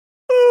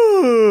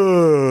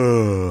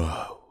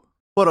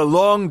What a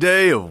long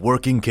day of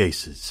working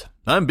cases.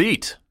 I'm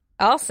beat.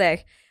 I'll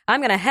say.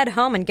 I'm gonna head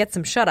home and get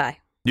some shut-eye.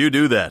 You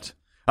do that.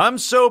 I'm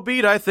so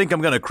beat I think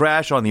I'm gonna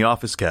crash on the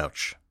office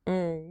couch.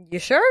 You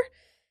sure?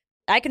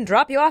 I can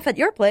drop you off at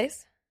your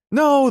place.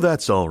 No,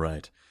 that's all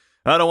right.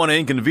 I don't want to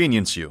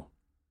inconvenience you.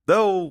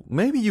 Though,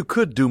 maybe you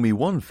could do me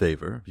one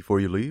favor before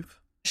you leave.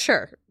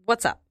 Sure.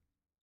 What's up?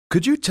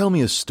 Could you tell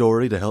me a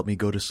story to help me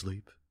go to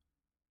sleep?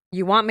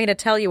 You want me to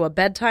tell you a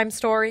bedtime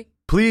story?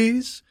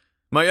 Please?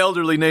 My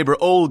elderly neighbor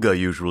Olga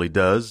usually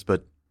does,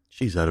 but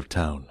she's out of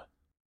town.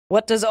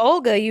 What does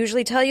Olga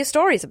usually tell you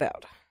stories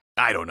about?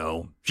 I don't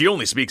know. She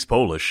only speaks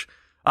Polish.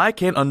 I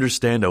can't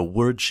understand a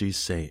word she's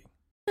saying.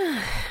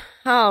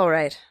 All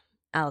right.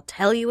 I'll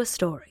tell you a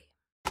story.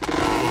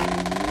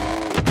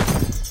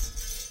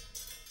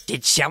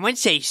 Did someone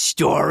say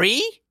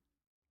story?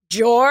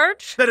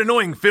 George? That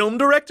annoying film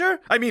director?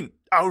 I mean,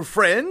 our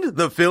friend,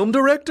 the film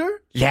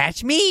director?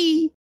 That's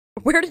me.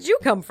 Where did you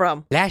come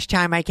from? Last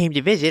time I came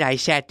to visit, I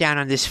sat down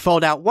on this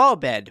fold-out wall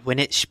bed when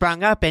it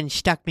sprung up and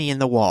stuck me in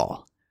the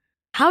wall.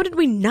 How did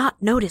we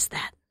not notice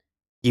that?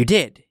 You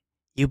did.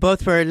 You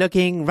both were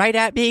looking right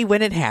at me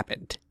when it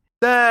happened.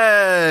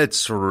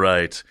 That's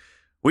right.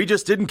 We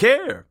just didn't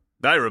care.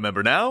 I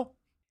remember now.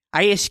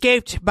 I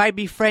escaped by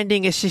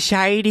befriending a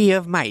society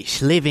of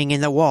mice living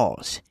in the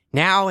walls.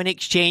 Now, in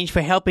exchange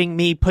for helping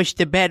me push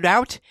the bed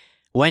out,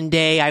 one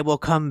day I will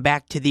come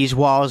back to these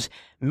walls,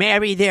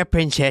 marry their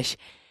princess,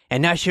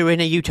 and usher in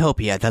a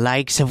utopia the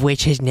likes of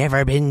which has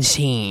never been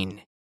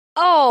seen.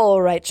 All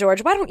right,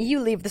 George, why don't you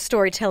leave the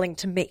storytelling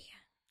to me?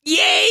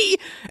 Yay!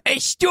 A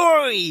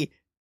story!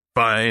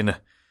 Fine.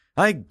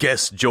 I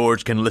guess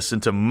George can listen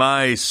to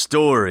my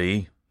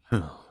story.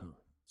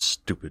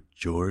 Stupid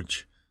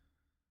George.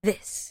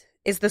 This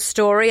is the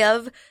story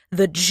of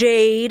the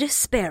Jade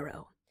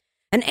Sparrow,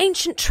 an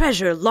ancient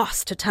treasure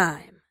lost to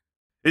time.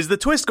 Is the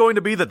twist going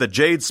to be that the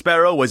Jade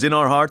Sparrow was in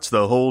our hearts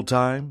the whole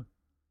time?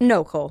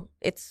 No, Cole.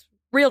 It's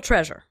real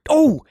treasure.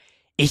 Oh,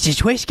 is the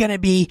twist gonna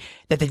be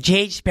that the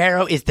Jade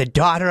Sparrow is the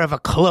daughter of a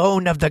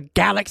clone of the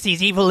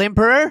galaxy's evil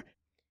emperor?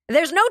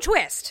 There's no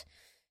twist.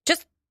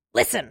 Just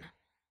listen.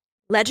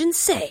 Legends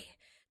say,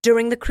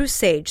 during the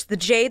Crusades, the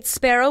Jade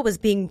Sparrow was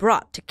being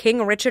brought to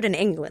King Richard in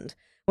England,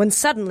 when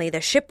suddenly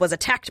the ship was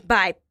attacked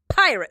by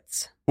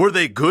pirates. Were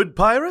they good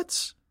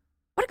pirates?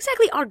 What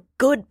exactly are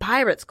good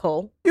pirates,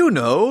 Cole? You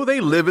know, they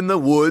live in the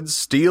woods,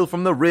 steal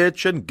from the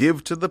rich, and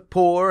give to the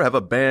poor, have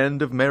a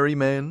band of merry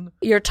men.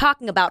 You're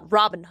talking about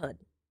Robin Hood.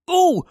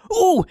 Ooh,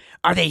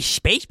 are they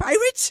space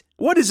pirates?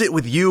 What is it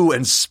with you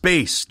and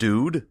space,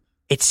 dude?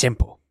 It's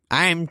simple.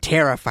 I'm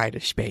terrified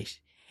of space,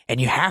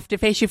 and you have to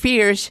face your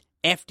fears.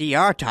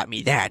 FDR taught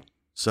me that.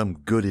 Some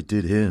good it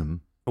did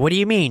him. What do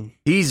you mean?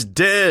 He's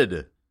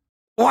dead.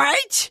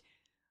 What?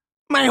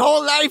 My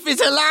whole life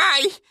is a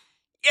lie.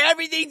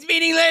 Everything's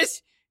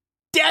meaningless.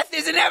 Death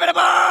is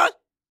inevitable.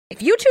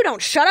 If you two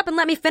don't shut up and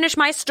let me finish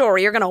my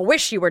story, you're gonna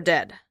wish you were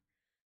dead.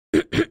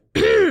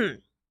 The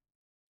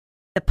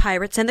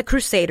pirates and the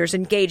Crusaders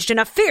engaged in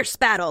a fierce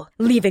battle,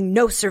 leaving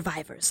no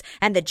survivors,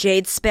 and the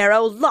Jade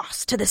Sparrow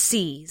lost to the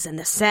seas and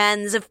the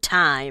sands of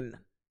time.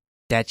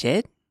 That's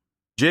it?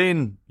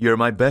 Jane, you're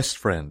my best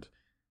friend.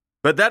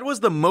 But that was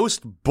the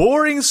most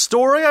boring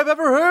story I've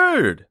ever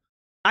heard.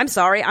 I'm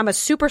sorry, I'm a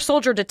super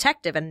soldier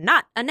detective and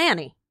not a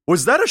nanny.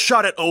 Was that a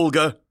shot at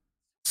Olga?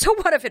 So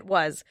what if it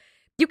was?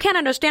 You can't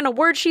understand a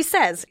word she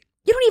says.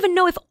 You don't even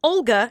know if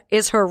Olga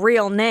is her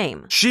real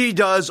name. She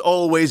does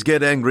always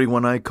get angry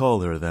when I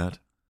call her that.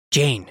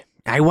 Jane,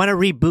 I want to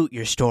reboot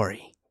your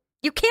story.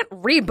 You can't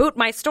reboot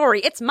my story.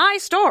 It's my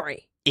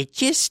story. It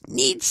just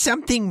needs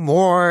something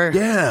more...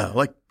 Yeah,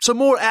 like some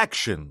more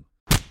action.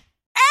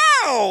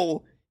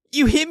 Ow!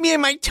 You hit me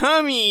in my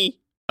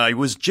tummy. I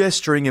was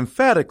gesturing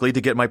emphatically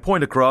to get my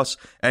point across,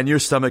 and your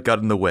stomach got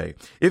in the way.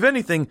 If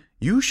anything,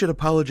 you should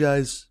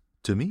apologize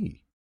to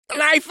me.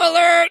 Life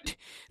alert!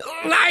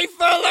 Life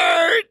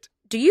alert!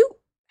 Do you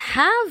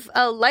have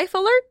a life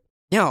alert?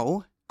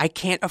 No, I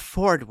can't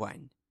afford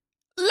one.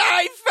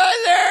 Life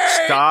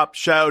alert! Stop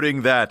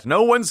shouting that.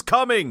 No one's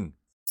coming.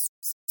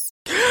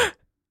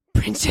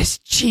 Princess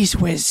Cheese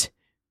Whiz.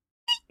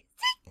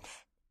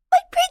 My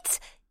prince,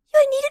 you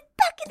are needed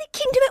back in the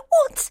kingdom at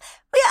once.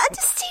 We are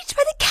under siege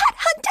by the cat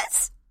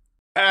hunters.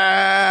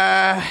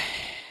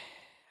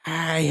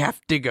 I have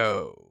to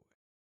go.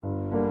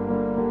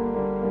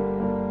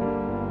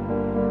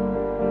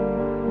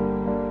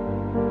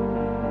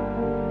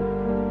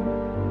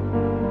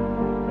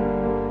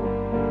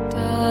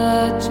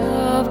 Touch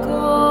of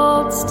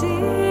gold steel,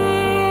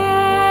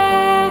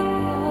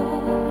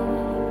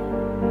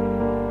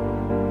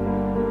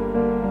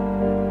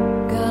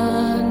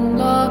 gun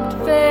locked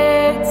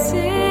fate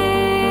sealed,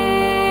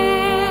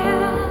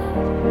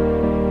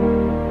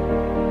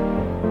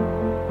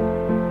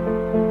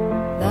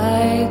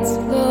 lights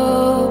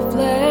low,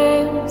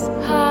 flames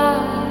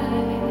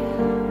high,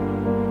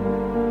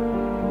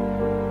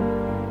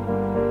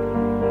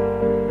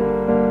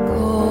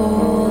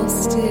 cold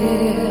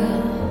steel.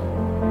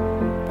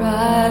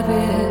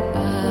 Private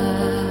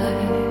eye.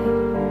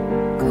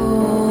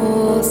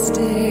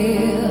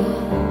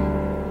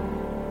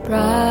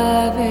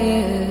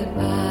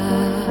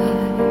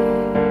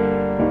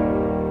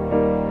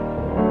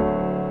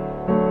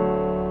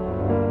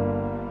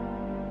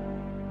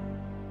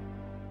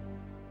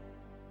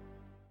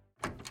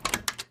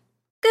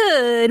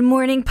 Good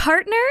morning,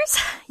 partners.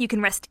 You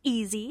can rest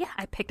easy.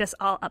 I picked us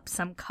all up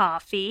some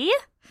coffee.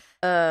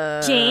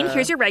 Jane,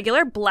 here's your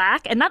regular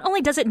black, and not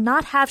only does it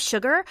not have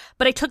sugar,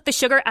 but I took the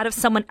sugar out of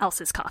someone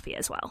else's coffee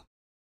as well.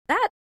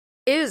 That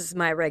is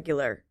my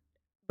regular.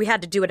 We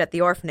had to do it at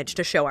the orphanage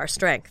to show our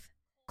strength.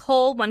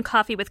 Cole, 1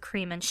 coffee with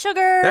cream and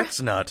sugar.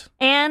 That's not.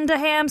 And a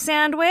ham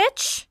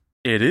sandwich.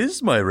 It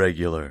is my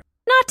regular.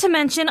 Not to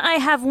mention, I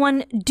have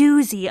 1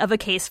 doozy of a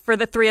case for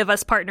the 3 of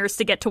us partners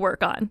to get to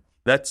work on.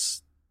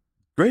 That's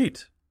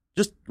great.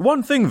 Just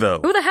one thing, though.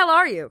 Who the hell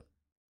are you?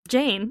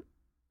 Jane,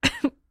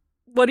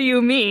 what do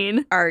you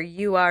mean? Are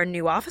you our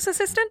new office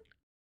assistant?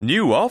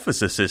 New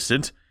office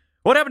assistant?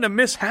 What happened to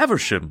Miss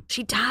Haversham?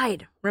 She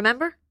died,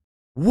 remember?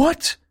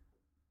 What?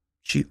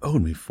 She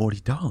owed me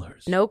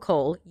 $40. No,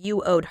 Cole,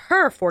 you owed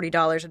her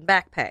 $40 in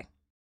back pay.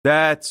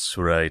 That's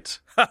right.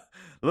 Ha!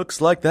 Looks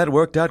like that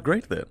worked out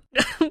great then.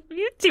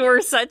 You 2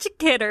 are such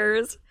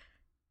kidders.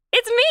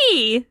 It's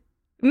me,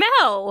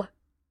 Mel.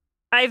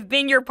 I've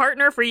been your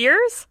partner for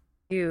years.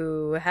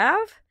 You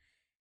have?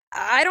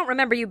 I don't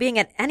remember you being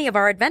at any of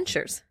our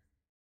adventures.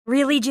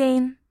 Really,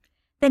 Jane?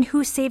 Then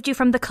who saved you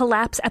from the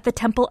collapse at the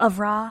Temple of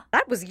Ra?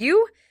 That was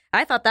you?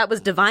 I thought that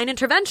was divine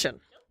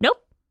intervention.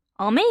 Nope.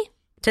 All me.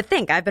 To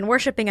think I've been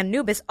worshipping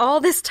Anubis all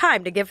this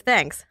time to give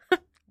thanks.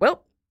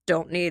 Well,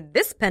 don't need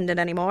this pendant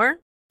anymore.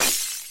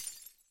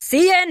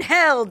 See you in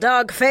hell,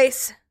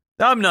 dogface.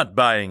 I'm not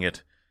buying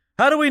it.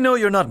 How do we know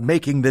you're not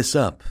making this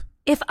up?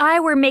 If I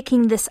were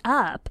making this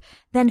up,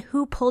 then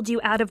who pulled you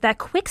out of that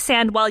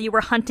quicksand while you were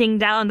hunting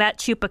down that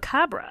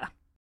chupacabra?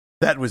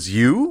 That was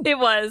you? It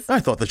was. I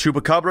thought the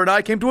chupacabra and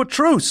I came to a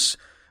truce.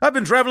 I've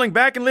been traveling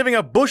back and leaving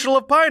a bushel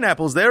of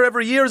pineapples there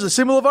every year as a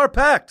symbol of our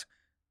pact.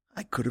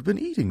 I could have been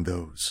eating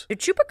those. Do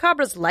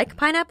chupacabras like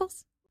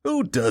pineapples?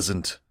 Who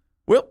doesn't?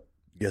 Well,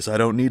 guess I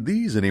don't need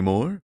these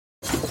anymore.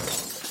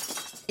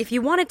 If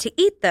you wanted to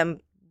eat them,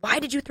 why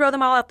did you throw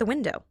them all out the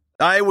window?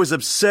 I was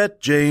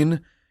upset, Jane.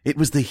 It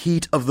was the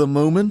heat of the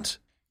moment.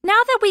 Now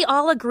that we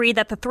all agree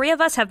that the 3 of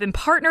us have been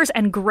partners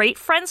and great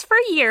friends for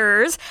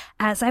years,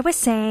 as I was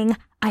saying,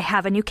 I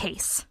have a new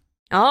case.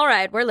 All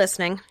right, we're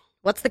listening.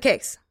 What's the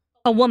case?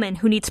 A woman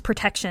who needs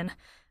protection.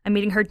 I'm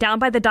meeting her down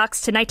by the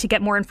docks tonight to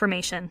get more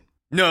information.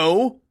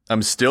 No,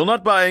 I'm still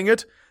not buying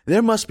it.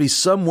 There must be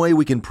some way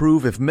we can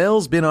prove if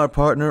Mel's been our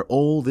partner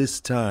all this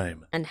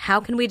time. And how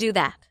can we do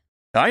that?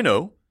 I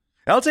know.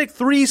 I'll take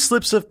 3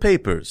 slips of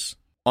papers.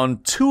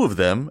 On 2 of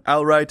them,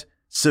 I'll write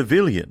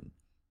civilian.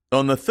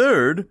 On the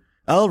 3rd,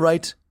 I'll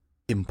write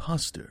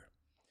imposter.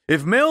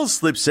 If Mel's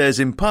slip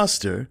says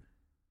imposter,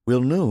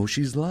 we'll know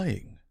she's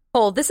lying.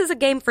 Cole, this is a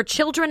game for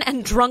children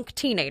and drunk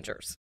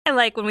teenagers. I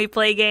like when we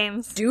play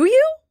games. Do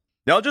you?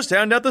 I'll just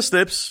hand out the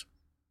slips.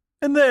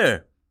 And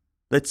there.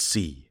 Let's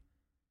see.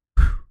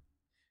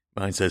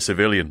 Mine says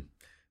civilian.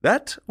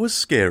 That was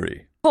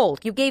scary. Cole,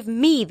 you gave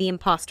me the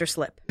imposter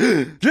slip.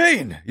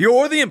 Jane,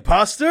 you're the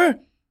imposter?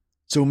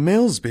 So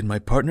Mel's been my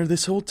partner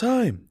this whole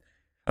time.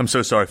 I'm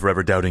so sorry for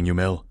ever doubting you,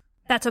 Mel.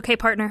 That's okay,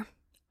 partner.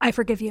 I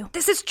forgive you.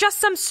 This is just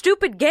some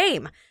stupid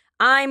game.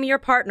 I'm your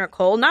partner,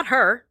 Cole, not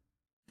her.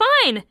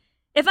 Fine.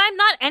 If I'm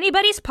not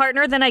anybody's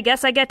partner, then I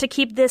guess I get to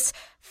keep this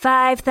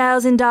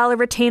 $5,000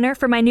 retainer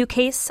for my new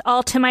case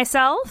all to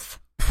myself.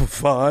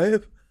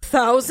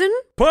 5,000?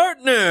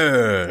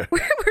 Partner! We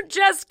were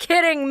just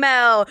kidding,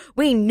 Mel.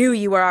 We knew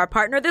you were our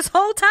partner this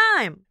whole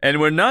time. And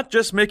we're not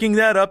just making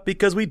that up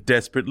because we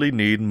desperately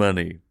need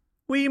money.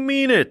 We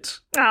mean it.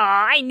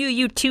 Aw, I knew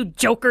you 2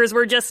 jokers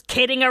were just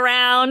kidding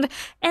around.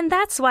 And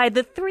that's why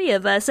the 3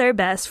 of us are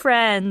best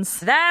friends.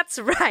 That's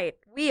right.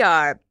 We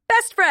are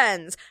best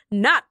friends,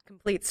 not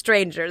complete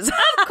strangers. Of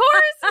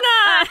course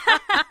not.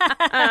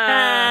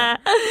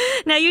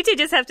 Now you 2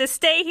 just have to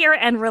stay here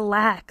and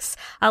relax.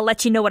 I'll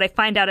let you know what I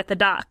find out at the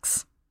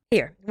docks.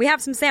 Here, we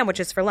have some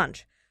sandwiches for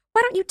lunch.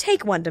 Why don't you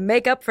take one to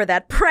make up for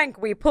that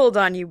prank we pulled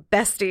on you,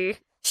 bestie?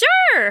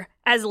 Sure,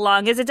 as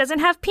long as it doesn't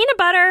have peanut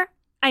butter.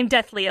 I'm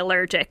deathly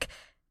allergic.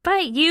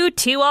 But you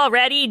 2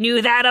 already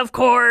knew that, of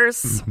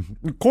course.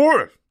 Of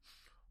course.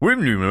 We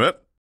knew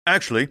that.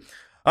 Actually,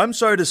 I'm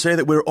sorry to say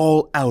that we're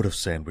all out of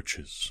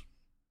sandwiches.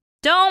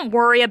 Don't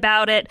worry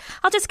about it.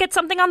 I'll just get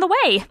something on the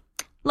way.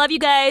 Love you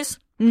guys.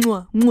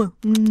 Mwah, mwah.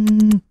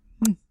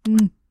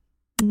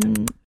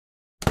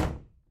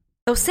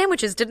 Those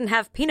sandwiches didn't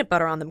have peanut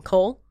butter on them,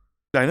 Cole.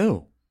 I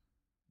know.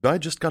 I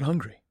just got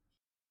hungry.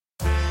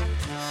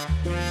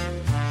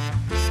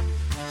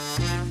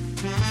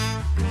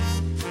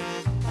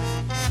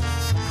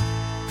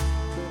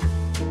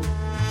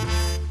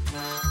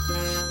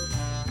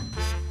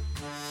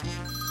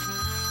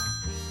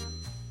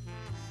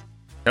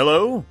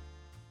 Hello?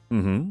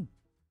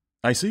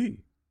 I see.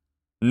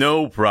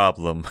 No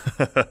problem.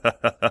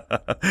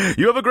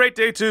 You have a great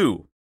day,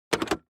 too.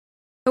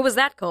 Who was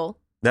that, Cole?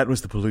 That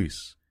was the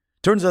police.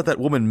 Turns out that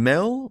woman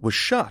Mel was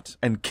shot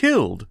and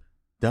killed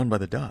down by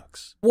the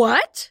docks.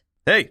 What?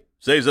 Hey,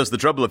 saves us the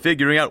trouble of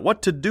figuring out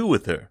what to do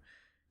with her.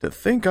 To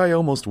think I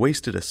almost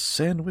wasted a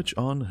sandwich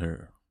on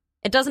her.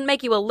 It doesn't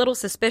make you a little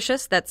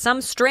suspicious that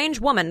some strange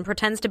woman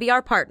pretends to be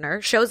our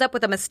partner, shows up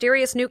with a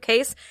mysterious new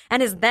case,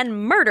 and is then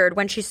murdered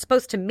when she's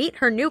supposed to meet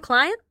her new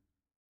client?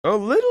 A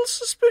little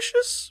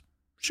suspicious?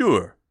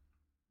 Sure.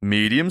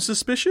 Medium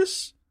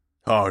suspicious?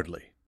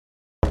 Hardly.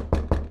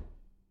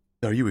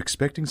 Are you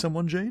expecting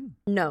someone, Jane?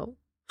 No.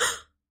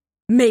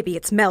 Maybe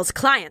it's Mel's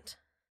client.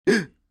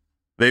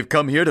 They've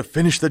come here to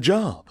finish the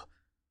job.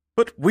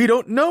 But we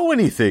don't know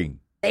anything.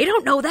 They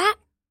don't know that?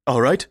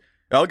 All right,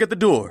 I'll get the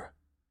door.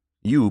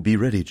 You be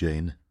ready,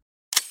 Jane.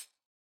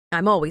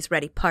 I'm always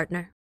ready,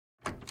 partner.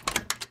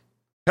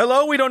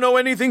 Hello, we don't know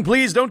anything.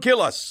 Please don't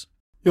kill us.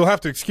 You'll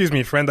have to excuse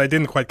me, friend. I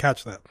didn't quite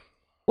catch that.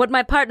 What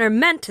my partner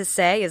meant to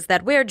say is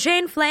that we're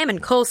Jane Flame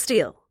and Cole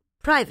Steele,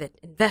 private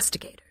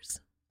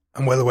investigators.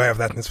 I'm well aware of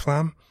that, Miss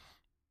Flam.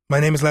 My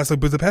name is Laszlo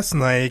Budapest,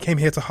 and I came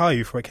here to hire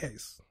you for a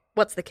case.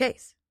 What's the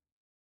case?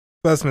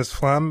 First, Miss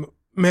Flam,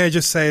 may I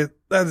just say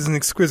that is an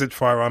exquisite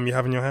firearm you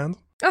have in your hand?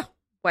 Oh,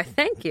 why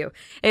thank you.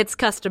 It's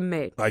custom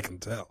made. I can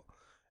tell.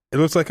 It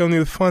looks like only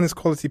the finest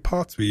quality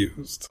parts were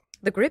used.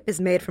 The grip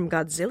is made from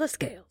Godzilla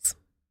scales.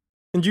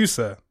 And you,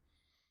 sir?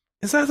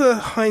 Is that a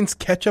Heinz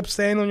ketchup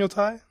stain on your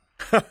tie?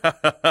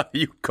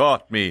 You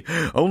caught me.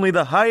 Only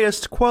the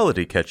highest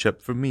quality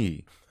ketchup for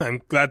me.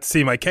 I'm glad to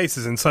see my case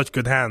is in such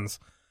good hands.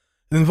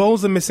 It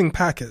involves a missing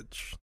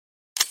package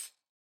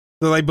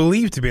that I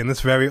believe to be in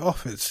this very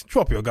office.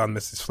 Drop your gun,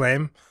 Mrs.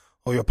 Flame,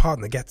 or your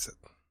partner gets it.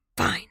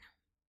 Fine.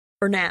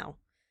 For now.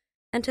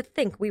 And to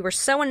think we were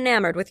so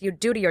enamored with you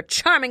due to your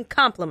charming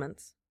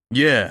compliments.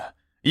 Yeah,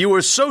 you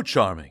were so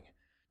charming.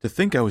 To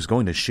think I was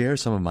going to share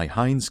some of my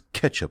Heinz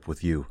ketchup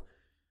with you.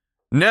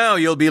 Now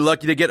you'll be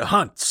lucky to get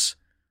Hunt's.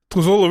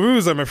 'Twas all a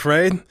ruse, I'm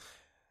afraid.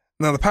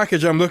 Now the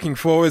package I'm looking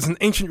for is an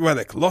ancient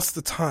relic, lost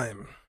to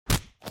time.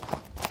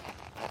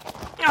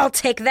 I'll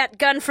take that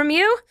gun from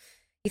you?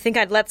 You think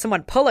I'd let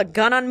someone pull a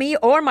gun on me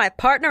or my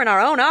partner in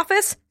our own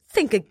office?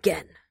 Think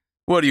again.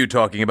 What are you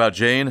talking about,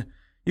 Jane?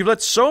 You've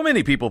let so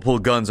many people pull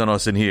guns on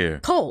us in here.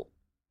 Cole.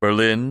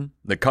 Berlin,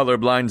 the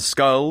colorblind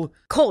skull.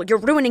 Cole, you're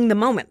ruining the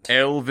moment.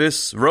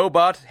 Elvis,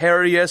 Robot,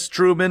 Harry S.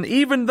 Truman,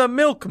 even the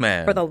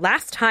milkman. For the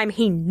last time,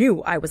 he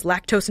knew I was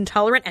lactose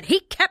intolerant, and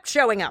he kept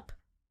showing up.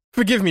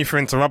 Forgive me for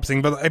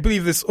interrupting, but I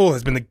believe this all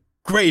has been a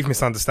grave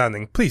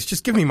misunderstanding. Please,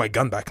 just give me my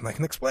gun back and I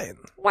can explain.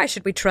 Why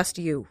should we trust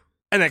you?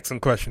 An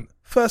excellent question.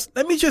 First,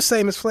 let me just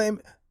say, Miss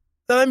Flame,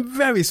 that I'm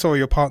very sorry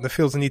your partner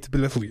feels the need to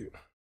belittle you.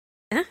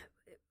 Huh?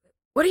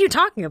 What are you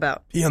talking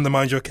about? He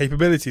undermines your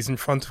capabilities in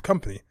front of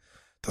company.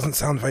 Doesn't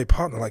sound very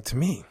partner-like to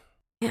me.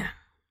 Yeah,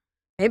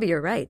 maybe you're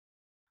right.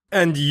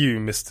 And you,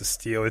 Mr.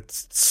 Steele,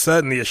 it's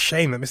certainly a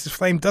shame that Mrs.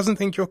 Flame doesn't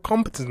think you're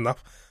competent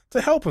enough to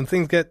help when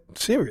things get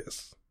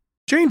serious.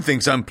 Jane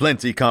thinks I'm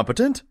plenty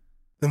competent.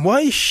 Then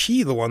why is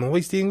she the one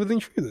always dealing with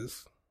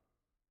intruders?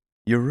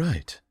 You're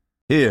right.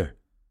 Here,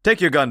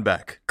 take your gun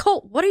back.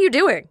 Cole, what are you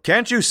doing?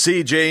 Can't you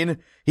see, Jane?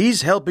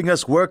 He's helping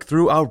us work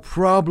through our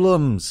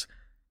problems.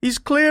 He's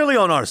clearly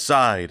on our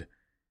side.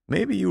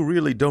 Maybe you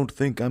really don't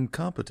think I'm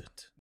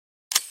competent.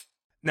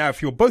 Now,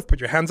 if you'll both put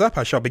your hands up,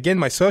 I shall begin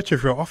my search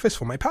of your office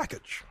for my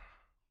package.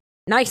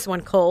 Nice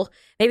one, Cole.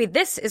 Maybe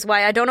this is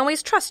why I don't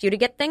always trust you to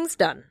get things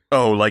done.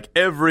 Oh, like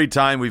every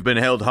time we've been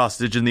held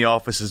hostage in the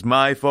office is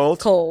my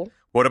fault? Cole.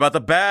 What about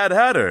the Bad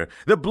Hatter?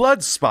 The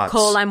blood spots?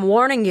 Cole, I'm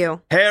warning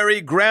you.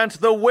 Harry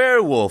Grant the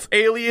werewolf,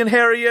 alien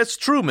Harry S.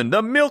 Truman,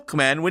 the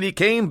milkman when he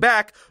came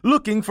back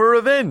looking for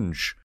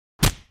revenge.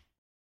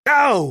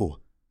 Ow!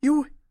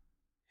 You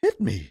hit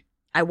me.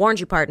 I warned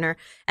you, partner,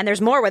 and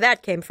there's more where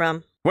that came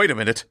from. Wait a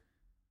minute.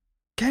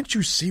 Can't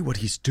you see what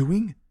he's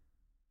doing?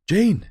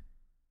 Jane,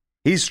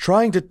 he's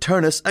trying to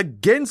turn us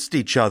against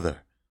each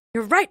other.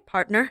 You're right,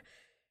 partner.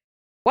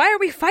 Why are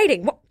we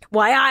fighting?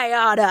 Why I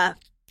oughta...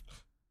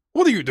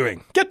 What are you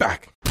doing? Get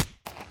back!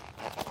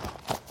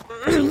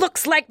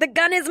 Looks like the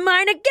gun is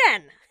mine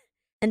again.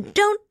 And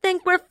don't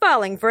think we're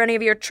falling for any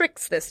of your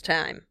tricks this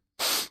time.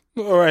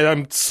 All right,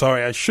 I'm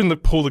sorry. I shouldn't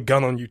have pulled a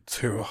gun on you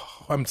too.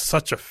 Oh, I'm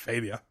such a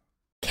failure.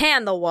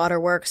 Can the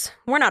waterworks.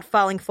 We're not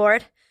falling for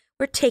it.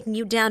 We're taking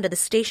you down to the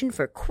station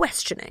for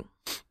questioning.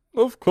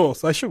 Of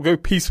course, I shall go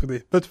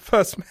peacefully. But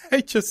first, may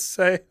I just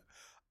say,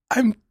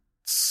 I'm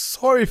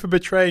sorry for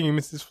betraying you,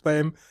 Mrs.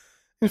 Flame.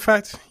 In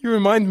fact, you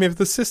remind me of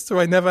the sister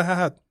I never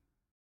had.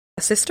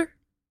 A sister?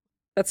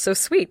 That's so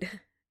sweet.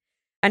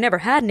 I never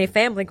had any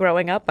family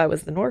growing up. I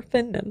was an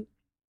orphan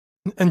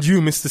And you,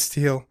 Mr.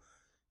 Steele,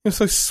 you're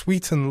so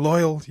sweet and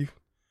loyal. You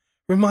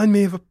remind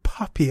me of a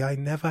puppy I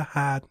never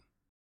had.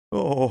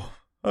 Oh,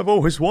 I've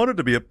always wanted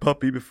to be a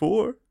puppy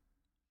before.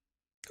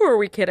 Who are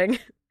we kidding?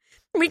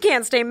 We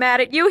can't stay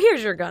mad at you.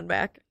 Here's your gun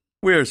back.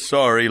 We're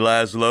sorry,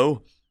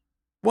 Laszlo.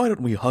 Why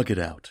don't we hug it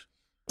out?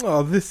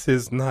 Oh, this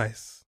is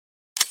nice.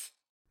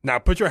 Now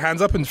put your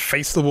hands up and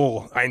face the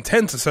wall. I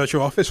intend to search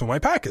your office for my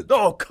package.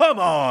 Oh, come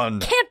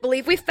on! Can't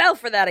believe we fell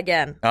for that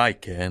again. I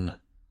can.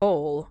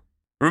 Cole.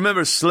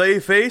 Remember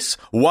Slayface,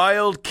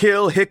 Wild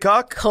Kill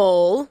Hickok,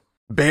 Cole.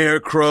 Bear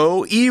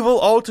Crow, Evil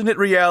Alternate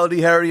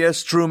Reality Harry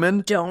S.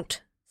 Truman, Don't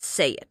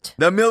say it.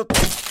 The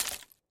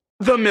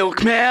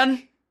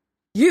milkman?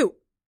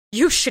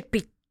 You should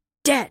be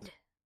dead.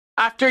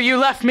 After you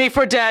left me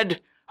for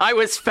dead, I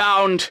was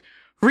found,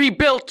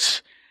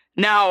 rebuilt.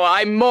 Now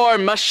I'm more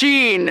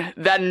machine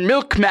than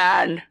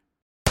milkman.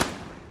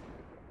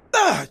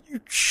 Ah, you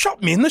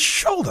shot me in the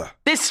shoulder.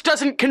 This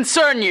doesn't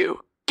concern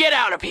you. Get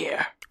out of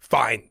here.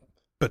 Fine.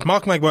 But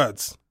mark my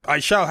words, I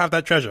shall have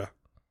that treasure.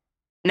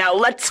 Now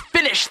let's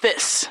finish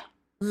this.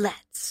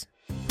 Let's.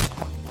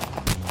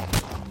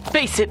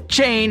 Face it,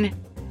 Jane.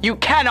 You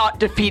cannot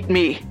defeat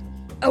me.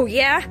 Oh,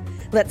 yeah?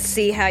 Let's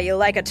see how you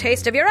like a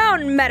taste of your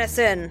own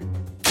medicine.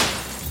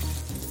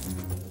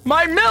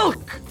 My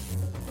milk!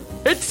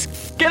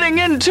 It's getting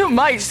into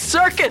my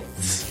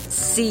circuits.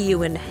 See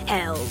you in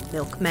hell,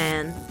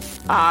 milkman.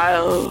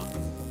 I'll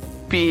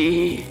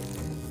be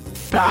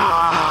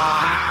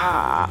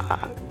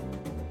back.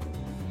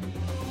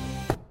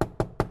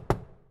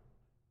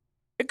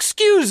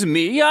 Excuse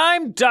me,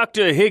 I'm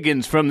Dr.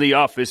 Higgins from the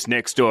office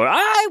next door.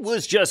 I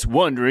was just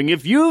wondering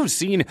if you've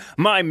seen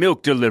my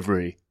milk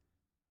delivery.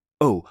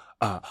 Oh,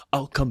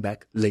 I'll come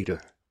back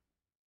later.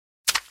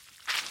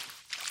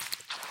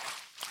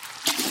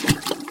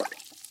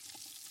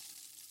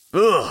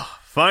 Ugh,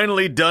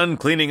 finally done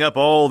cleaning up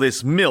all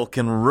this milk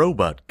and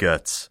robot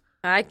guts.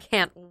 I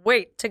can't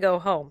wait to go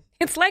home.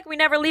 It's like we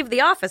never leave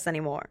the office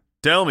anymore.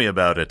 Tell me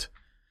about it.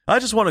 I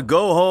just want to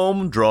go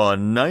home, draw a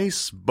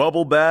nice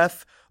bubble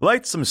bath,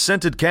 light some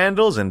scented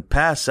candles, and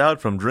pass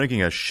out from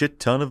drinking a shit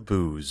ton of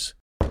booze.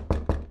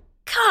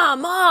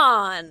 Come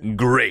on!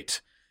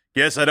 Great.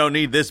 Guess I don't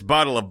need this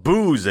bottle of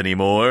booze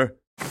anymore.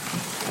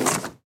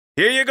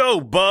 Here you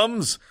go,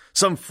 bums.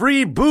 Some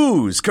free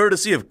booze,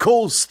 courtesy of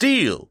Cole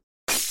Steele.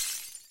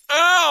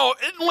 Ow!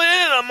 It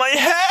landed on my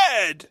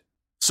head!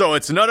 So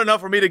it's not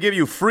enough for me to give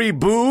you free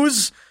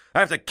booze? I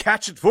have to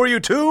catch it for you,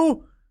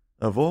 too?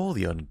 Of all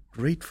the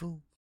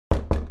ungrateful...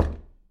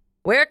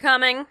 We're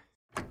coming.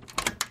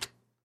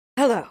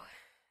 Hello.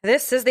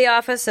 This is the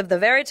office of the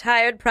very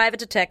tired private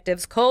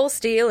detectives Cole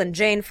Steele and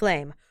Jane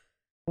Flame.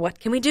 What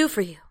can we do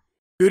for you?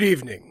 Good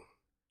evening.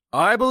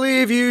 I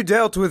believe you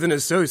dealt with an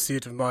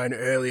associate of mine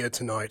earlier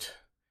tonight.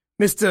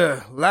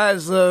 Mr.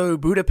 Laszlo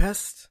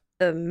Budapest?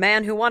 The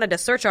man who wanted to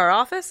search our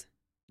office?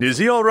 Is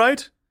he all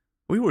right?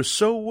 We were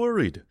so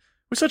worried.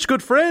 We're such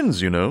good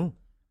friends, you know.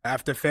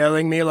 After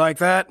failing me like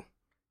that,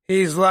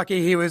 he's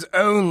lucky he was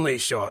only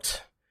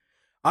shot.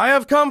 I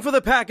have come for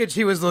the package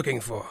he was looking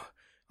for.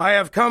 I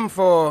have come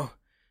for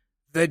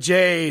the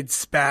Jade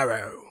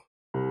Sparrow.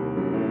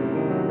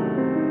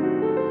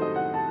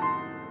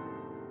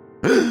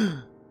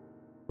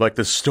 Like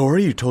the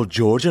story you told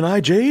George and I,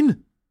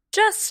 Jane?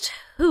 Just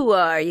who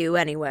are you,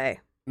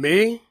 anyway?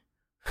 Me?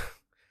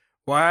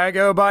 Why, I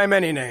go by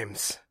many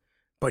names.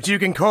 But you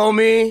can call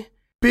me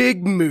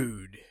Big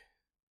Mood.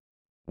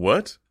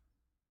 What?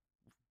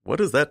 What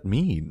does that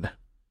mean?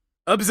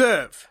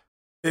 Observe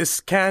this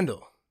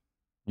candle.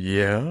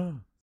 Yeah?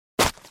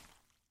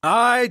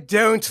 I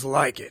don't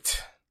like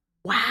it.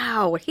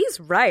 Wow, he's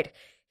right.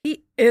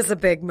 He is a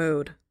big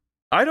mood.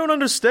 I don't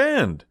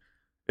understand.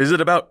 Is it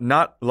about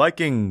not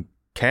liking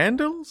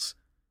candles?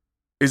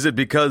 Is it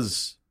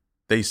because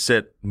they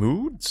set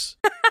moods?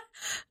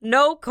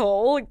 No,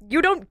 Cole,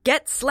 you don't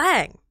get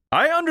slang.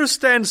 I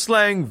understand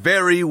slang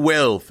very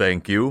well,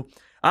 thank you.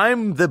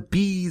 I'm the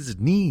bee's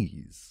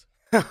knees.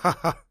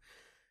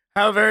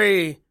 How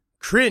very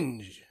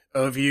cringe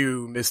of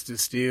you, Mr.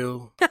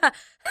 Steele.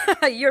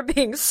 You're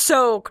being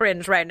so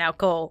cringe right now,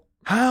 Cole.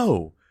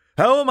 How?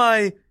 How am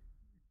I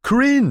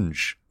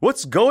cringe?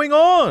 What's going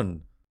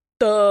on?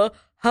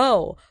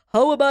 How?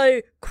 How am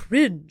I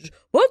cringe?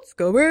 What's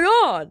going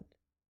on?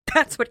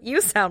 That's what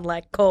you sound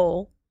like,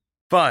 Cole.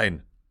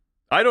 Fine.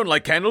 I don't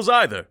like candles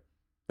either.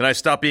 Can I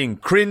stop being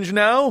cringe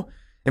now?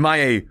 Am I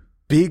a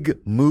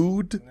big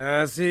mood?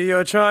 See,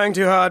 you're trying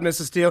too hard,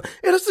 Mr. Steele.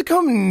 It has to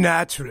come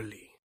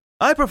naturally.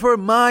 I prefer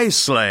my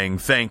slang,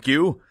 thank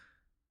you.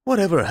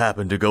 Whatever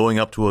happened to going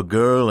up to a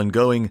girl and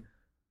going,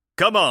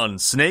 "Come on,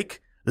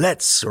 Snake,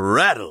 let's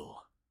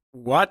rattle"?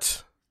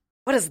 What?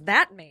 What does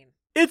that mean?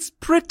 It's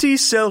pretty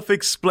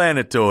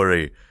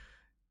self-explanatory.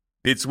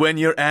 It's when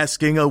you're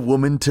asking a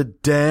woman to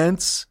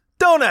dance.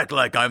 Don't act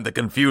like I'm the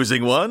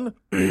confusing one.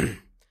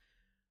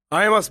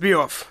 I must be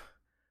off.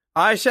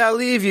 I shall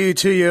leave you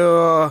to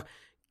your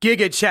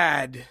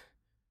giga-chad,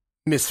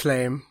 Miss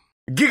Flame.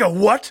 Giga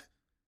what?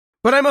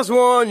 But I must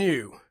warn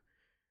you,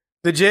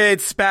 the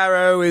Jade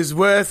Sparrow is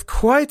worth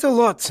quite a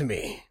lot to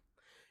me.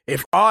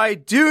 If I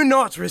do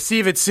not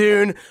receive it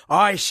soon,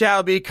 I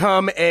shall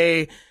become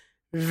a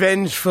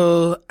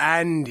vengeful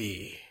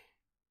Andy.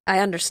 I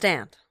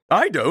understand.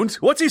 I don't.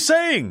 What's he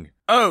saying?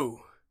 Oh,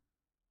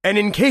 and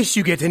in case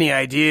you get any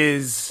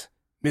ideas,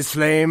 Miss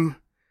Flame,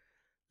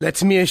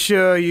 let me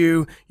assure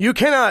you, you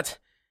cannot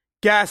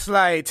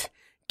gaslight,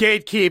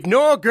 gatekeep,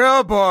 nor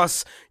girl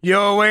boss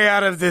your way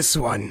out of this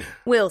one.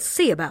 We'll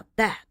see about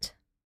that.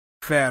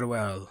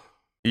 Farewell.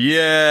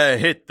 Yeah,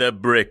 hit the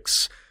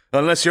bricks.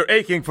 Unless you're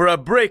aching for a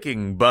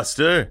breaking,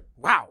 Buster.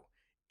 Wow,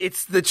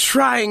 it's the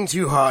trying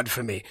too hard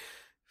for me.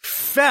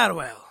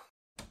 Farewell.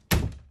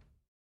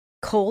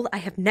 Cole, I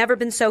have never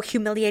been so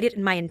humiliated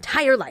in my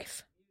entire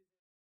life.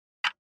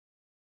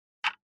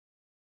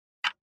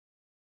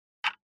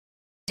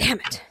 Damn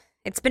it.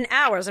 It's been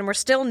hours and we're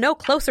still no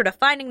closer to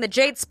finding the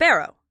Jade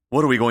Sparrow.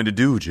 What are we going to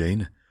do,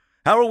 Jane?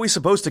 How are we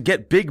supposed to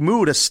get Big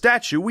Mood a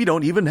statue we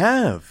don't even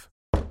have?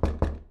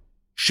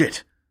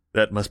 Shit,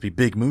 that must be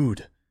Big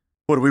Mood.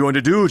 What are we going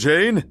to do,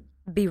 Jane?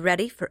 Be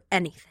ready for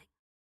anything.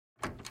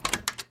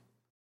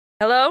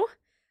 Hello?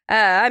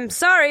 I'm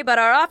sorry, but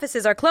our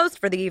offices are closed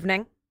for the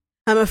evening.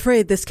 I'm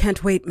afraid this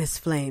can't wait, Miss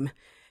Flame.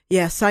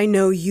 Yes, I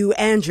know you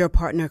and your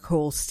partner,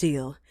 Cole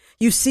Steele.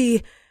 You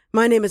see,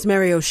 my name is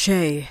Mary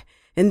O'Shea,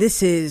 and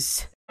this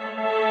is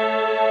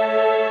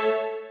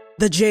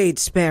the Jade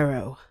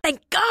Sparrow.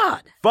 Thank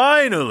God!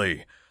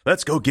 Finally!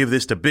 Let's go give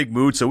this to Big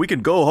Mood so we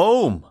can go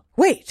home.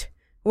 Wait,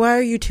 why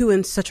are you two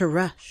in such a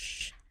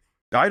rush?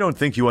 I don't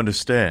think you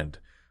understand.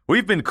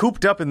 We've been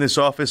cooped up in this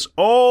office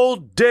all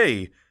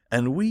day,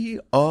 and we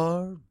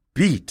are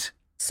beat.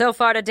 So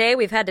far today,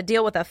 we've had to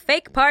deal with a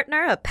fake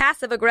partner, a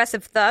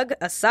passive-aggressive thug,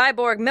 a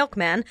cyborg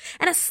milkman,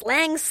 and a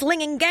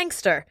slang-slinging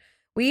gangster.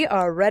 We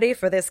are ready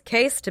for this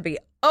case to be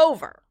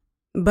over.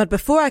 But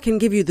before I can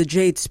give you the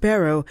Jade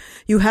Sparrow,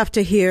 you have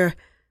to hear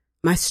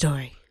my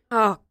story.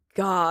 Oh,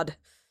 God.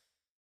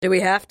 Do we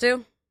have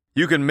to?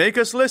 You can make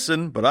us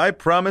listen, but I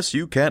promise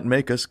you can't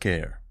make us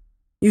care.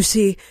 You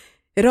see,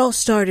 it all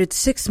started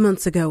 6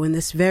 months ago in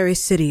this very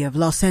city of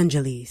Los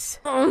Angeles.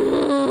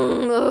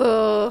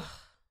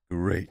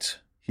 Great.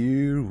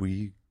 Here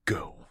we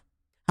go.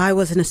 I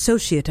was an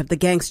associate of the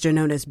gangster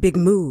known as Big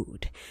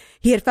Mood.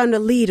 He had found a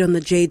lead on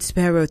the Jade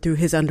Sparrow through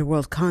his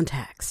underworld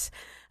contacts.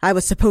 I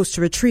was supposed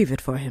to retrieve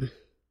it for him.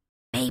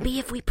 Maybe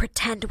if we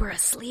pretend we're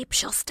asleep,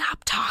 she'll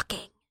stop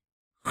talking.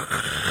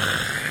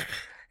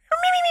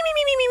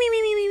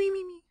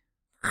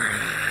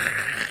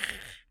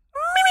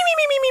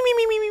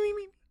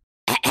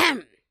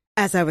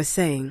 As I was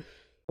saying.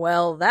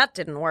 Well, that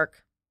didn't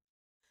work.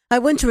 I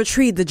went to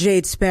retrieve the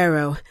Jade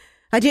Sparrow.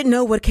 I didn't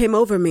know what came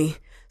over me.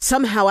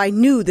 Somehow I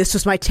knew this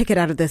was my ticket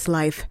out of this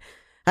life.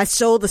 I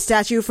stole the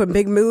statue from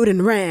Big Mood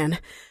and ran.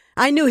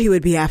 I knew he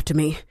would be after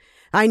me.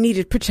 I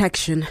needed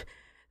protection.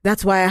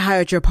 That's why I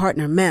hired your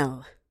partner,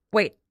 Mel.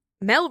 Wait,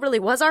 Mel really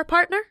was our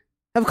partner?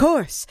 Of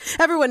course.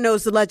 Everyone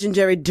knows the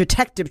legendary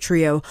detective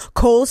trio,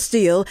 Cole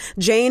Steele,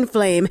 Jane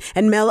Flame,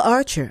 and Mel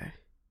Archer.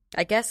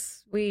 I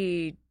guess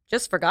we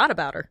just forgot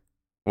about her.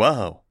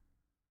 Wow.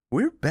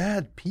 We're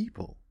bad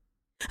people.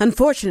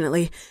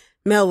 Unfortunately,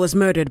 Mel was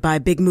murdered by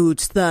Big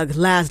Mood's thug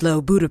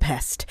Laszlo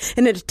Budapest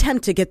in an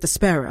attempt to get the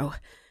Sparrow.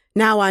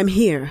 Now I'm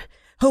here,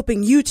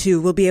 hoping you two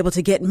will be able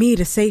to get me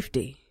to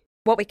safety.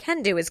 What we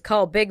can do is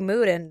call Big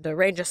Mood and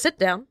arrange a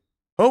sit-down.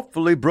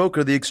 Hopefully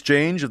broker the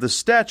exchange of the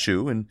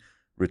statue in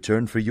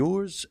return for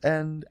yours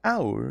and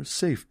our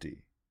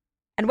safety.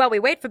 And while we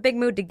wait for Big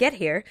Mood to get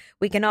here,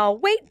 we can all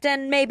wait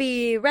and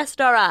maybe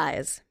rest our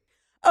eyes.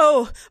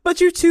 Oh,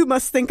 but you two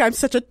must think I'm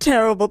such a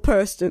terrible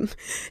person.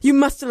 You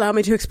must allow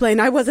me to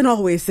explain I wasn't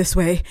always this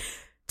way.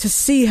 To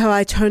see how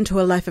I turned to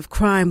a life of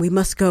crime, we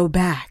must go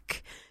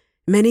back.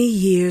 Many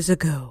years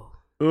ago.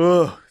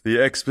 Ugh,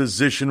 the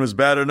exposition was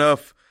bad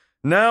enough.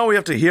 Now we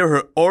have to hear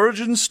her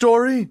origin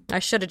story? I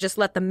should have just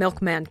let the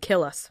milkman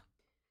kill us.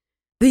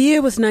 The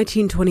year was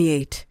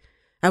 1928.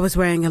 I was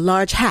wearing a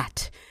large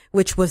hat,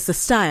 which was the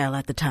style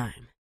at the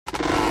time.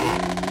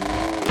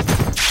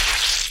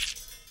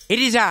 It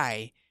is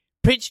I,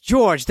 Prince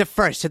George the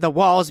First of the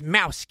Wall's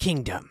Mouse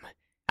Kingdom.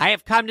 I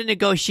have come to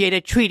negotiate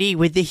a treaty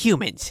with the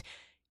humans.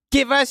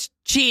 Give us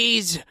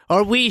cheese,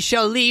 or we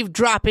shall leave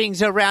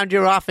droppings around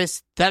your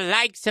office, the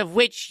likes of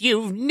which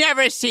you've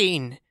never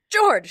seen.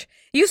 George,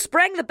 you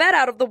sprang the bed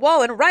out of the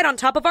wall and right on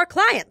top of our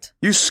client.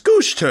 You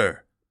scooshed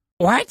her.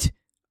 What?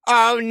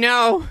 Oh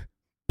no.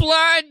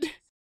 Blood!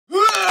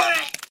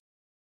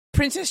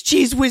 Princess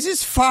Cheese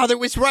Whiz's father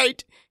was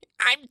right.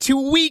 I'm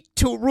too weak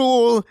to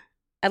rule.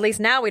 At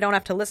least now we don't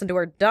have to listen to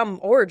her dumb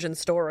origin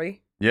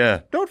story.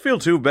 Yeah, don't feel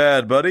too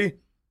bad, buddy.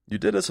 You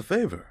did us a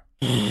favor.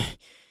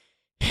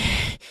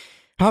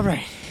 All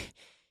right.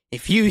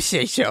 If you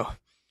say so.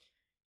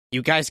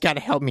 You guys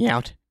gotta help me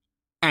out.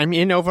 I'm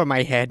in over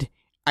my head.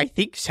 I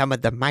think some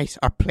of the mice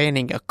are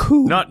planning a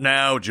coup. Not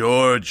now,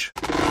 George.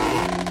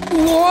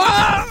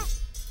 Whoa!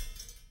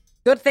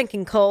 Good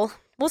thinking, Cole.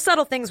 We'll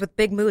settle things with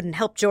Big Mood and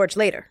help George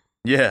later.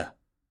 Yeah,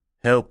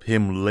 help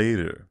him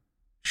later.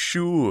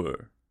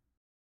 Sure.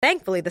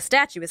 Thankfully, the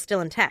statue is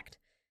still intact.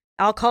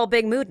 I'll call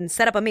Big Mood and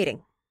set up a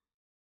meeting.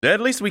 At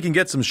least we can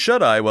get some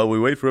shut-eye while we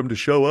wait for him to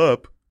show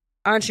up.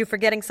 Aren't you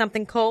forgetting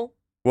something, Cole?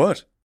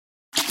 What?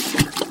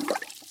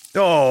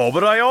 Oh,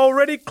 but I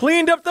already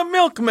cleaned up the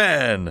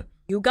milkman!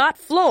 You got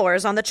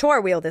floors on the chore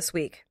wheel this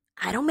week.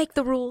 I don't make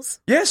the rules.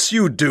 Yes,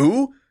 you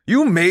do.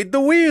 You made the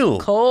wheel.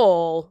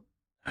 Cole.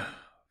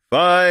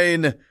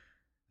 Fine.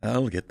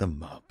 I'll get the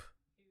mop.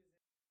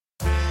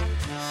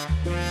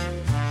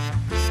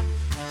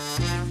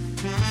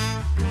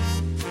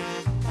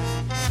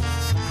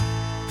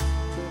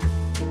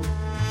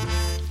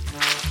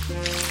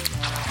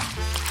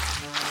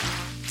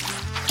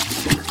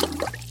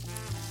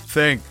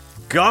 Thank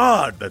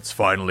God that's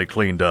finally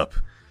cleaned up.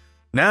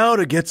 Now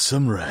to get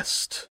some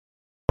rest.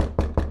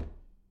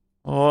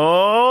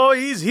 Oh,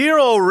 he's here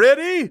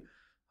already?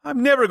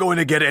 I'm never going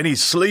to get any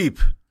sleep.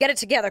 Get it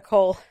together,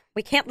 Cole.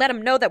 We can't let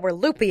him know that we're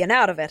loopy and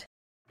out of it.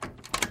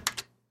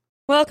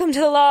 Welcome to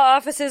the law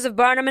offices of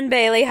Barnum and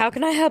Bailey. How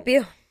can I help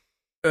you?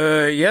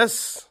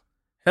 Yes.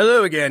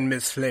 Hello again,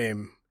 Miss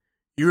Flame.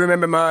 You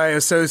remember my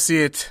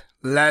associate,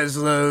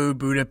 Laszlo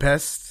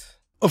Budapest?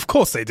 Of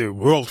course they do.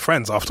 We're old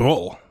friends after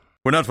all.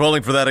 We're not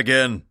falling for that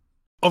again.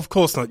 Of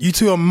course not. You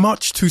two are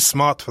much too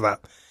smart for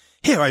that.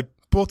 Here, I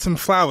brought some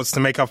flowers to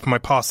make up for my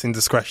past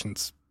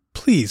indiscretions.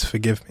 Please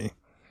forgive me.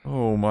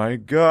 Oh my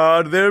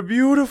God, they're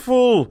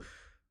beautiful.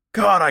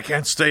 God, I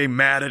can't stay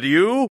mad at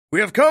you. We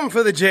have come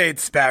for the Jade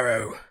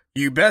Sparrow.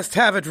 You best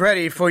have it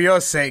ready for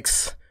your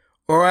sakes,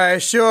 or I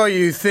assure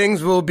you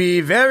things will be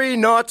very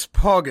not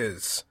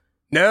poggers.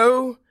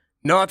 No,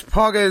 not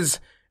poggers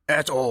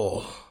at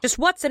all. Just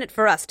what's in it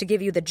for us to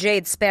give you the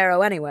Jade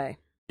Sparrow anyway?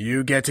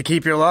 You get to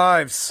keep your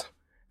lives,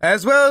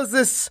 as well as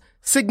this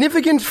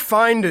significant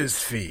finder's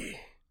fee.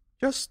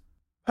 Just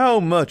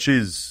how much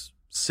is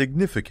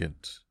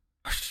significant?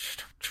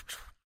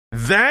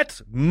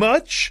 That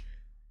much?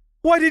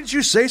 Why didn't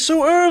you say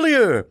so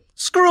earlier?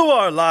 Screw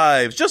our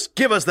lives. Just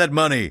give us that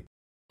money.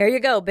 Here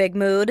you go, Big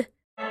Mood.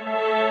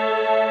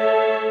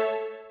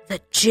 The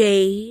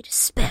Jade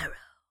Sparrow.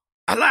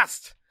 At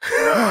last!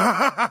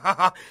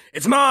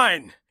 It's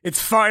mine!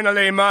 It's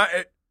finally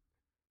mine.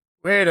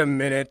 Wait a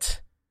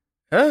minute.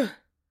 Huh?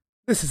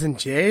 This isn't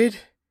jade.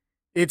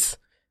 It's...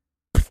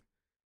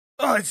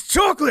 Oh, it's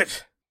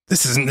chocolate!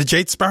 This isn't the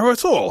Jade Sparrow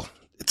at all.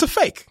 It's a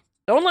fake.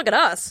 Don't look at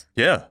us.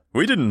 Yeah,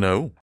 we didn't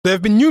know. There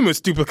have been numerous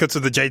duplicates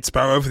of the Jade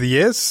Sparrow over the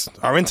years.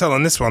 Our intel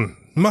on this one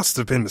must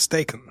have been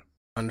mistaken.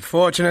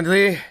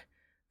 Unfortunately,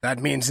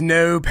 that means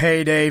no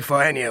payday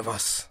for any of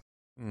us.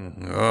 But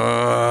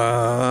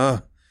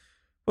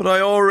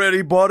I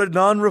already bought a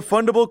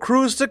non-refundable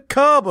cruise to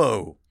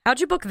Cabo. How'd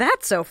you book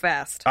that so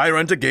fast? I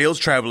rent a Gale's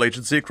travel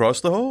agency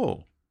across the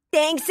hall.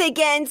 Thanks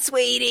again,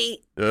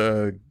 sweetie.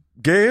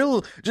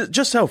 Gale?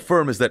 Just how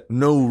firm is that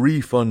no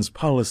refunds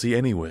policy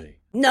anyway?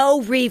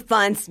 No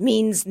refunds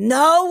means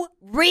no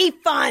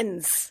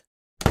refunds.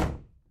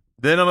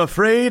 Then I'm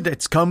afraid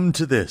it's come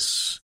to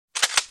this.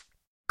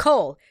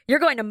 Cole, you're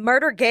going to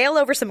murder Gale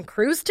over some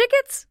cruise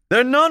tickets?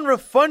 They're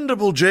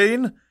non-refundable,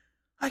 Jane.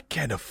 I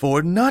can't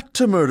afford not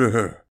to murder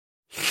her.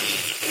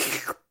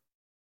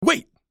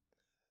 Wait!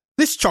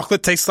 This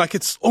chocolate tastes like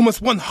it's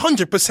almost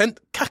 100%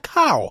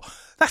 cacao.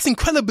 That's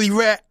incredibly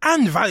rare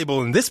and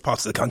valuable in this part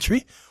of the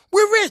country.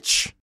 We're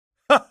rich!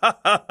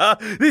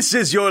 This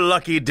is your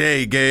lucky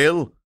day,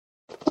 Gale.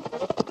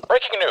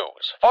 Breaking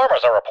news.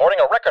 Farmers are reporting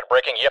a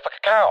record-breaking year for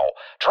cacao.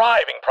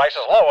 Driving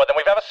prices lower than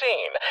we've ever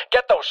seen.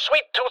 Get those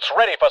sweet tooths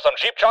ready for some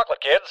cheap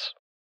chocolate, kids.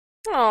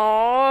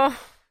 Aww,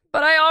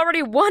 but I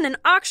already won an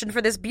auction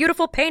for this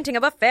beautiful painting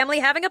of a family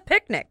having a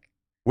picnic.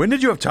 When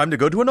did you have time to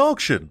go to an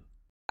auction?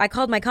 I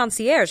called my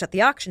concierge at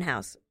the auction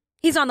house.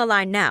 He's on the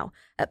line now.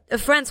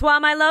 Francois,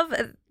 my love,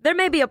 there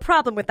may be a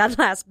problem with that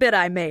last bid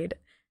I made.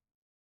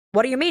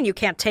 What do you mean you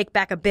can't take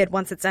back a bid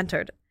once it's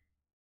entered?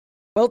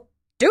 Well,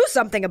 do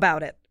something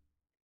about it.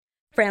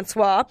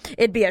 Francois,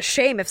 it'd be a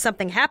shame if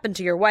something happened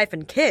to your wife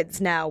and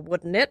kids now,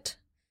 wouldn't it?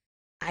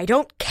 I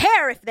don't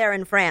care if they're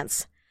in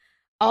France.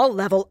 I'll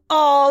level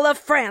all of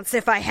France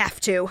if I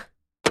have to.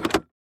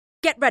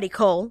 Get ready,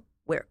 Cole.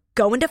 We're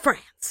going to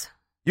France.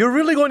 You're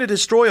really going to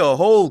destroy a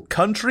whole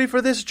country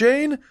for this,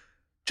 Jane?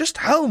 Just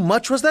how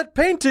much was that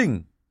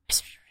painting?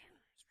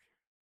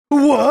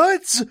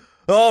 What?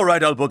 All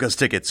right, I'll book us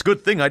tickets.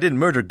 Good thing I didn't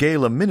murder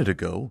Gale a minute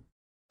ago.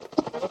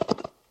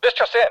 This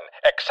just in.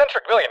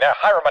 Eccentric billionaire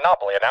Hiram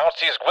Monopoly announced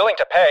he's willing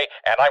to pay,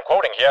 and I'm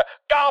quoting here,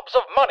 gobs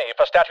of money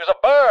for statues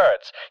of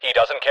birds. He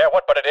doesn't care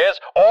what bird it is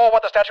or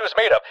what the statue is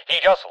made of. He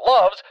just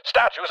loves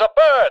statues of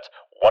birds.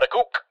 What a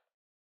kook.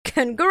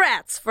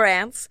 Congrats,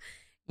 France.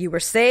 You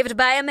were saved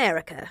by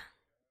America.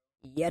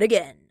 Yet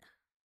again.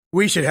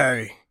 We should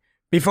hurry,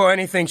 before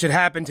anything should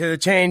happen to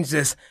change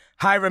this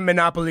Hiram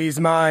Monopoly's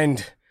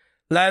mind.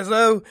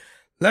 Laszlo,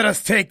 let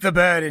us take the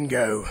bird and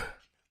go.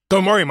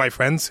 Don't worry, my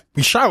friends.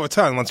 We shall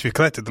return once we've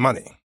collected the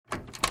money.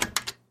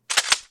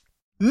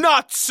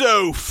 Not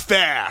so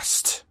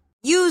fast!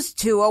 Yous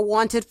two are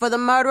wanted for the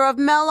murder of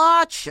Mel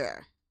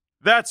Archer.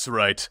 That's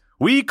right.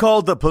 We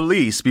called the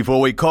police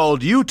before we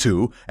called you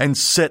two and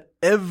set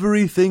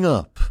everything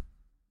up.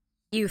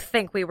 You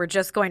think we were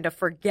just going to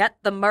forget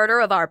the murder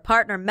of our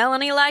partner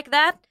Melanie like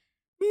that?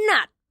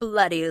 Not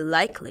bloody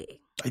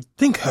likely. I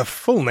think her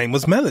full name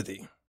was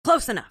Melody.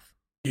 Close enough.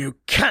 You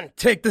can't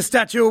take the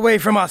statue away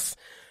from us.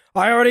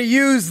 I already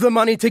used the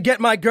money to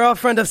get my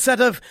girlfriend a set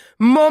of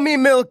mommy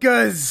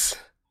milkers.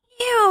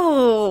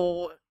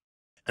 Ew.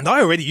 And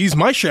I already used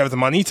my share of the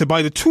money to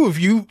buy the two of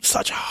you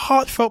such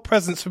heartfelt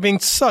presents for being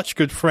such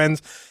good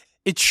friends.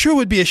 It sure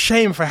would be a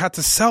shame if I had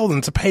to sell them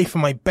to pay for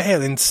my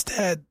bail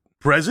instead.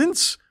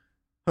 Presents?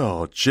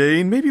 Oh,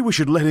 Jane, maybe we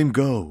should let him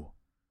go.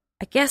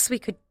 I guess we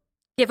could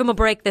give him a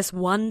break this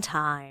one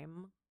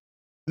time.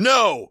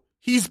 No,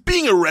 he's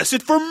being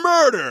arrested for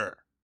murder.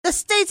 The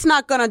state's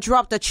not gonna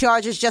drop the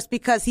charges just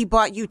because he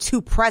bought you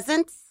two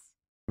presents.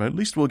 At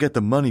least we'll get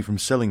the money from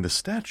selling the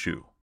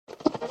statue.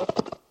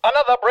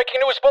 Another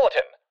breaking news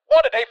bulletin.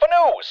 What a day for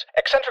news!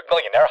 Eccentric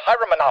millionaire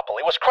Hiram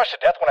Monopoly was crushed to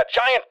death when a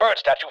giant bird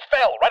statue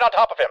fell right on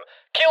top of him,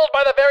 killed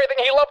by the very thing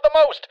he loved the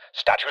most,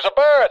 statues of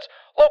birds.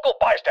 Local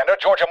bystander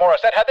Georgia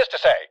Morissette had this to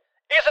say.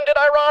 Isn't it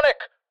ironic?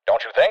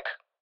 Don't you think?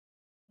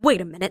 Wait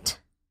a minute.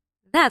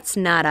 That's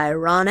not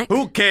ironic.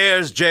 Who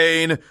cares,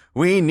 Jane?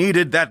 We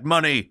needed that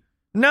money.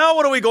 Now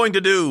what are we going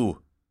to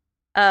do?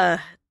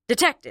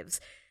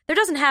 Detectives, there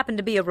doesn't happen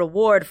to be a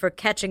reward for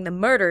catching the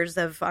murders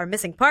of our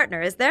missing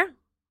partner, is there?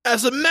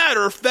 As a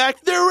matter of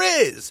fact, there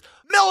is.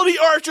 Melody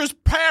Archer's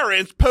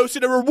parents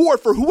posted a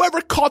reward for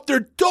whoever caught their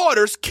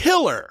daughter's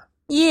killer.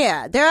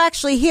 Yeah, they're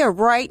actually here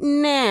right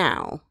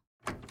now.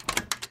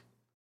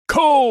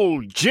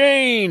 Cole,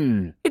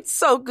 Jane! It's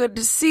so good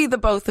to see the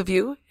both of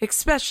you,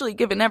 especially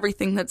given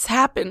everything that's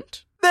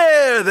happened.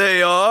 There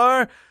they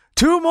are.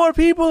 2 more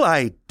people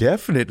I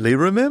definitely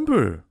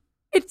remember.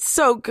 It's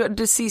so good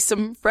to see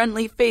some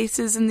friendly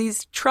faces in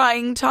these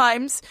trying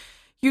times.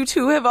 You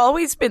two have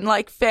always been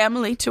like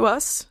family to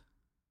us.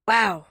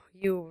 Wow,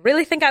 you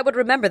really think I would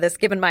remember this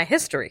given my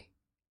history?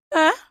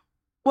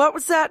 What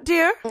was that,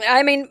 dear?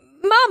 I mean,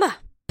 Mama,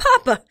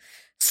 Papa,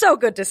 so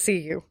good to see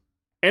you.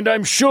 And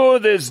I'm sure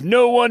there's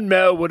no one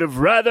Mel would have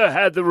rather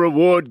had the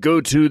reward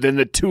go to than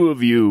the 2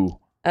 of you.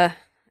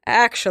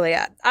 Actually,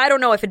 I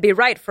don't know if it'd be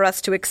right for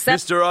us to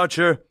accept... Mr.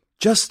 Archer,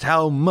 just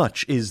how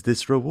much is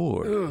this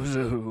reward?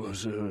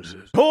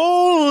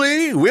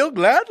 Holy, we'll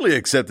gladly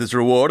accept this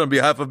reward on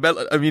behalf of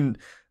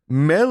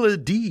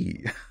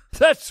Melody.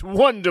 That's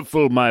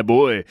wonderful, my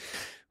boy.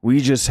 We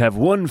just have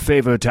one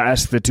favor to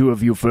ask the 2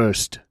 of you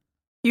first.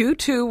 You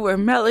two were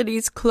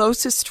Melody's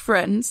closest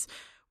friends.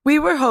 We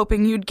were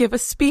hoping you'd give a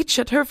speech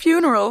at her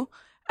funeral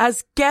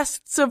as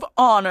guests of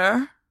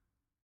honor.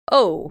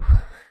 Oh,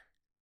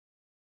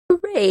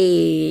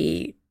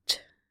 great.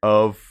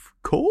 Of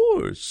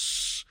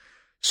course.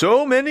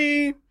 So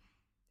many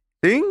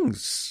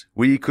things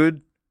we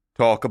could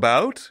talk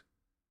about.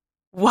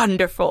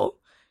 Wonderful.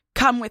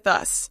 Come with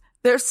us.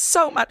 There's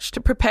so much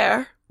to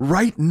prepare.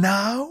 Right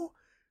now?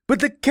 But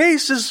the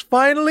case is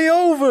finally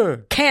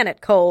over. Can it,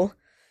 Cole?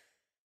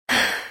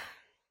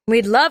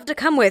 We'd love to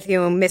come with you,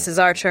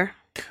 Mrs. Archer.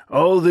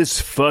 All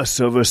this fuss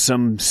over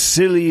some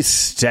silly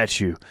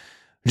statue.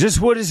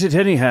 Just what is it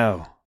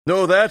anyhow?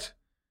 Know that?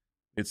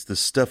 It's the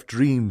stuff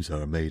dreams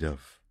are made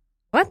of.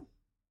 What?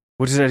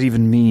 What does that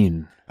even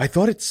mean? I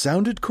thought it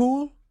sounded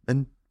cool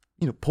and,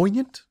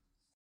 poignant.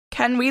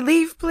 Can we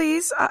leave,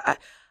 please?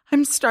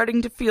 I'm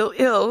starting to feel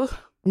ill.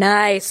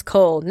 Nice,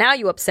 Cole. Now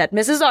you upset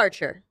Mrs.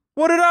 Archer.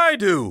 What did I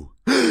do?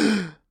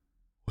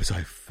 Was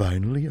I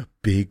finally a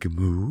big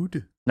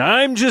mood?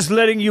 I'm just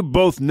letting you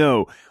both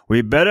know.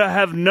 We better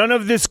have none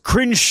of this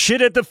cringe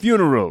shit at the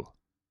funeral.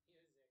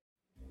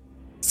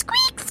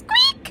 Squeak,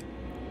 squeak!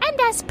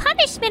 And as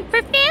punishment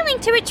for failing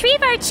to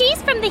retrieve our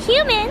cheese from the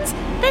humans,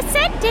 the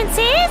sentence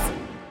is...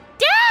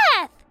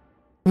 death!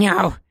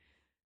 No.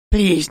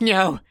 Please,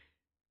 no.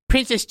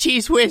 Princess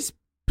Cheese Whiz,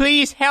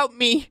 please help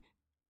me.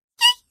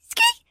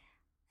 Squeak!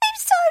 I'm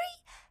sorry.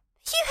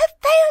 You have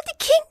failed the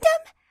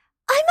kingdom.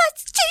 I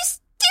must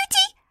choose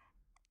duty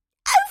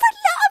over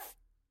love.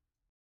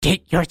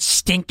 Get your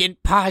stinking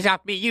paws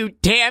off me, you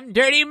damn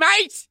dirty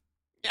mice!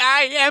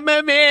 I am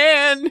a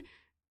man!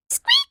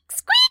 Squeak,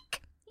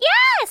 squeak!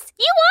 Yes,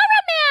 you are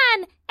a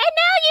man, and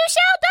now you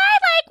shall die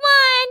like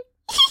one!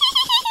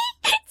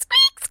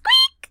 Squeak,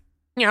 squeak!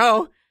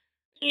 No!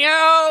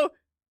 No!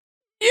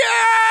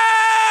 Yeah!